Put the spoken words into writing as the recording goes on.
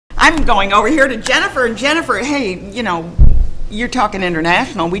I'm going over here to Jennifer, and Jennifer, hey, you know, you're talking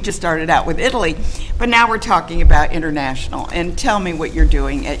international. We just started out with Italy, but now we're talking about international. And tell me what you're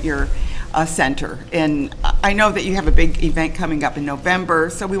doing at your center. And I know that you have a big event coming up in November,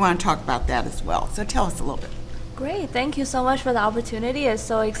 so we want to talk about that as well. So tell us a little bit. Great, thank you so much for the opportunity. It's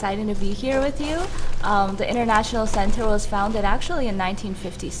so exciting to be here with you. The International Center was founded actually in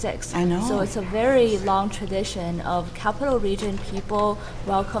 1956. I know. So it's a very long tradition of Capital Region people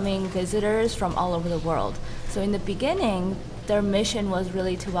welcoming visitors from all over the world. So in the beginning, their mission was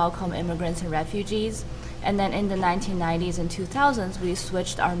really to welcome immigrants and refugees. And then in the 1990s and 2000s, we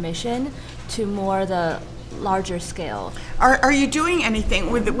switched our mission to more the larger scale. Are you doing anything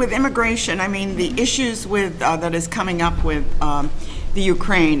with immigration? I mean, the issues with that is coming up with the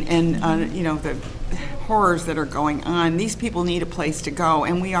Ukraine and you know, the horrors that are going on. These people need a place to go,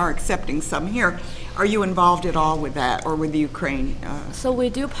 and we are accepting some here. Are you involved at all with that, or with the Ukraine? So we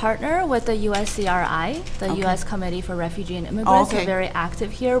do partner with the USCRI, the Okay. U.S. Committee for Refugee and Immigrants. Okay. They're very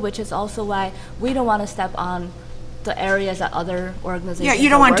active here, which is also why we don't want to step on the areas that other organizations Yeah, you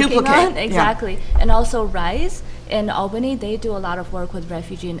don't are want to working duplicate. on. Yeah. Exactly. And also RISE in Albany, they do a lot of work with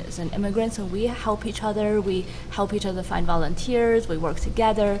refugees and immigrants, and we help each other. We help each other find volunteers. We work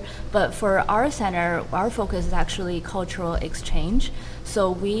together. But for our center, our focus is actually cultural exchange. So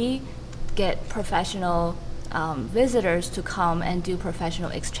we get professional visitors to come and do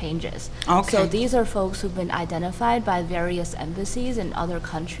professional exchanges. Okay. So these are folks who've been identified by various embassies in other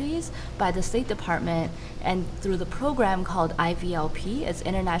countries, by the State Department, and through the program called IVLP, it's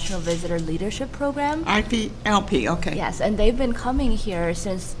International Visitor Leadership Program. IVLP, okay. Yes, and they've been coming here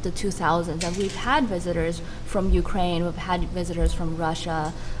since the 2000s, and we've had visitors from Ukraine, we've had visitors from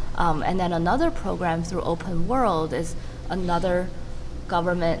Russia, and then another program through Open World is another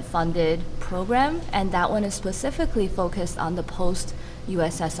government-funded program, and that one is specifically focused on the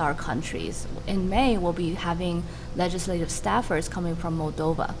post-USSR countries. In May, we'll be having legislative staffers coming from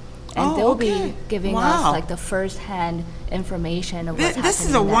Moldova, and they'll be giving us like the first-hand information of what's happening in that area. This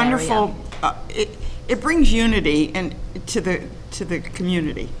is a wonderful. It brings unity and to the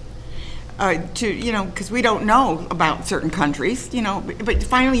community. You know, because we don't know about certain countries, you know, but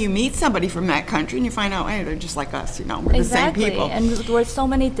finally you meet somebody from that country and you find out, hey, they're just like us, you know, we're the same people. And there's so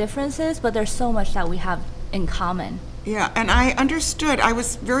many differences, but there's so much that we have in common. Yeah, and I understood, I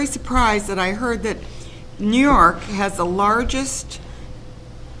was very surprised that I heard that New York has the largest,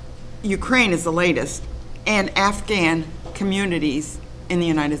 Ukraine is the latest, and Afghan communities in the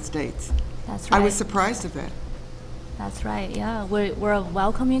United States. That's right. I was surprised of that. That's right, yeah. We're a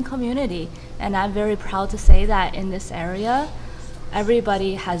welcoming community, and I'm very proud to say that in this area,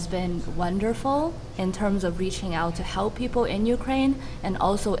 everybody has been wonderful in terms of reaching out to help people in Ukraine and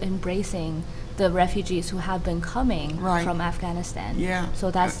also embracing the refugees who have been coming from Afghanistan. Yeah.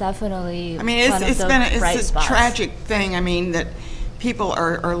 So that's definitely I mean, one of the bright it's a spots. tragic thing. I mean, that people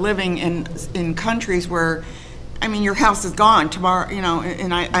are living in countries where, I mean, your house is gone tomorrow, you know,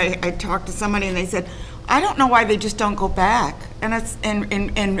 and I talked to somebody and they said, I don't know why they just don't go back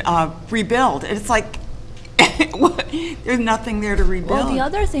and rebuild. It's like there's nothing there to rebuild. Well, the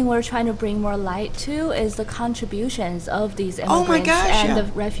other thing we're trying to bring more light to is the contributions of these immigrants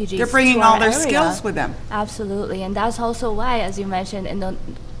the refugees. They're bringing to all our their area. skills with them. Absolutely, and that's also why, as you mentioned, in the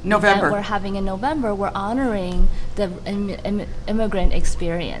November event we're having in November, we're honoring the immigrant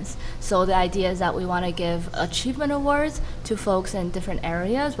experience. So the idea is that we want to give achievement awards to folks in different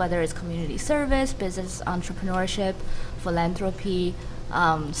areas, whether it's community service, business entrepreneurship, philanthropy,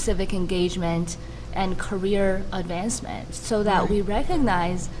 civic engagement, and career advancement, so that we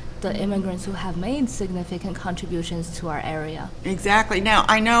recognize the immigrants who have made significant contributions to our area. Exactly. Now,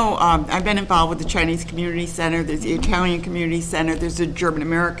 I know I've been involved with the Chinese Community Center, there's the Italian Community Center, there's the German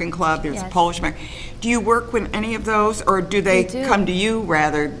American Club, there's the Polish American. Do you work with any of those, or do they come to you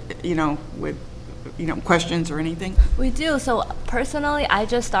rather, you know, with questions or anything? We do. So personally, I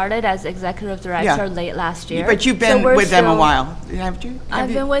just started as executive director late last year. But you've been with them a while, haven't you?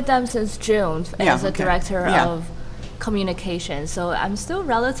 I've been with them since June as a director of communication. So I'm still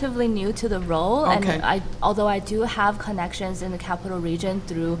relatively new to the role, and although I do have connections in the Capital Region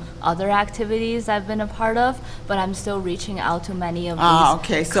through other activities I've been a part of, but I'm still reaching out to many of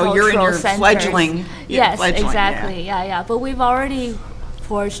these so you're in your centers. fledgling. Yes, exactly. Yeah. But we've already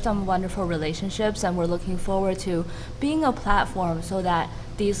forged some wonderful relationships, and we're looking forward to being a platform so that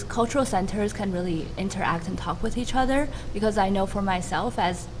these cultural centers can really interact and talk with each other, because I know for myself,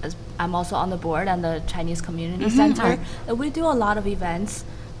 as I'm also on the board on the Chinese Community Center, that we do a lot of events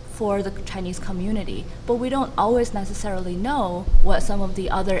for the Chinese community, but we don't always necessarily know what some of the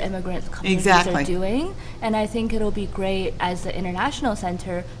other immigrant communities Exactly. are doing. And I think it'll be great as the international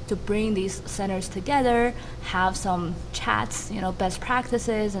center to bring these centers together, have some chats, best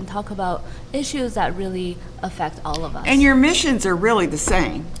practices, and talk about issues that really affect all of us. And your missions are really the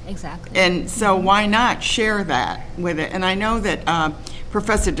same. Exactly. And so why not share that with it? And I know that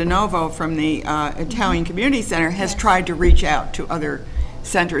Professor DeNovo from the Italian Community Center has Yes. tried to reach out to other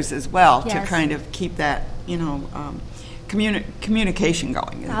centers as well to Yes. kind of keep that, communication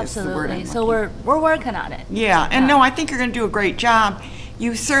going. Is the word I'm Absolutely. So looking. we're working on it. Yeah, and no, I think you're going to do a great job.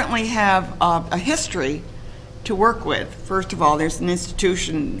 You certainly have a history to work with. First of all, there's an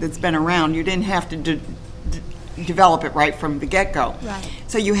institution that's been around. You didn't have to develop it right from the get-go. Right.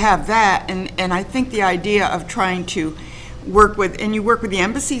 So you have that, and I think the idea of trying to work with, and you work with the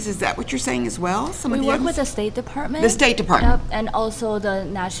embassies, is that what you're saying as well? Some We of the work with the embassies? State Department. The State Department. Yep, and also the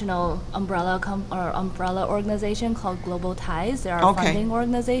national umbrella organization called Global Ties. They're our Okay. funding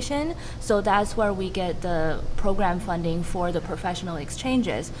organization. So that's where we get the program funding for the professional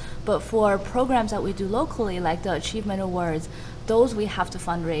exchanges. But for programs that we do locally, like the Achievement Awards, those we have to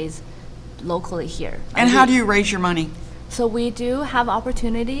fundraise locally here. And how do you raise your money? So we do have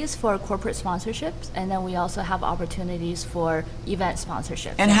opportunities for corporate sponsorships, and then we also have opportunities for event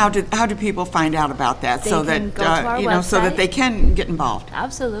sponsorships. And how do people find out about that? They so can that go to our so that website. they can get involved.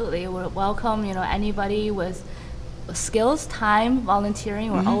 Absolutely. We're welcome, anybody with skills, time,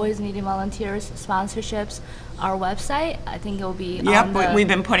 volunteering. We're always needing volunteers, sponsorships. Our website, I think it will be Yep, we've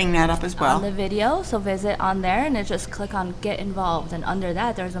been putting that up as well. on the video. So visit on there and then just click on Get Involved. And under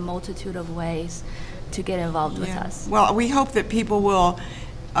that, there's a multitude of ways to get involved with Yeah. us. Well, we hope that people will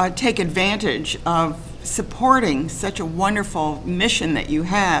take advantage of supporting such a wonderful mission that you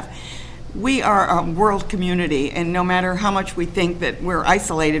have. We are a world community, and no matter how much we think that we're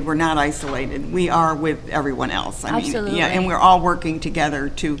isolated, we're not isolated. We are with everyone else. Absolutely. And we're all working together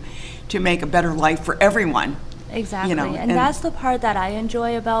to make a better life for everyone. Exactly. and And that's the part that I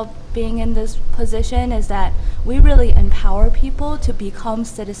enjoy about being in this position, is that we really empower people to become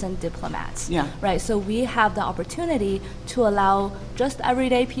citizen diplomats. Yeah. Right. So we have the opportunity to allow just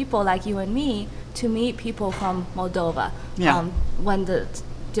everyday people like you and me to meet people from Moldova. Yeah.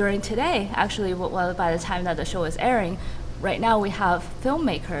 During today, actually, well, by the time that the show is airing, right now we have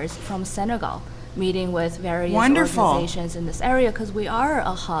filmmakers from Senegal meeting with various Wonderful. organizations in this area, because we are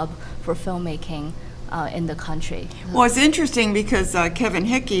a hub for filmmaking in the country. Well, it's interesting because Kevin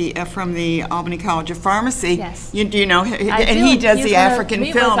Hickey from the Albany College of Pharmacy, Yes. do you know, I and do. he does He's the gonna African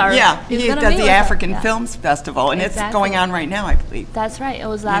meet with film. our- Yeah, he's he gonna does meet the with our- African yeah. Films Festival, and it's Exactly. going on right now, I believe. That's right. It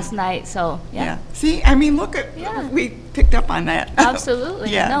was last night, so yeah. See, I mean, look at, Yeah. we picked up on that. Absolutely.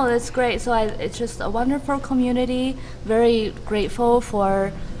 Yeah. No, that's great. So it's just a wonderful community. Very grateful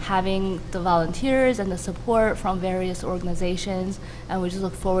for having the volunteers and the support from various organizations, and we just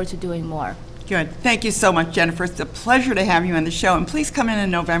look forward to doing more. Good. Thank you so much, Jennifer. It's a pleasure to have you on the show, and please come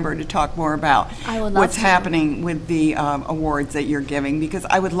in November to talk more about I would love what's to. happening with the awards that you're giving, because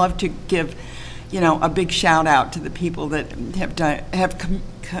I would love to give, a big shout out to the people that have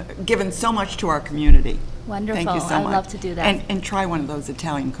given so much to our community. Wonderful. Thank you so I would much. love to do that. And try one of those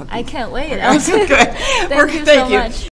Italian cookies. I can't wait. Good. Thank you so Thank you. much.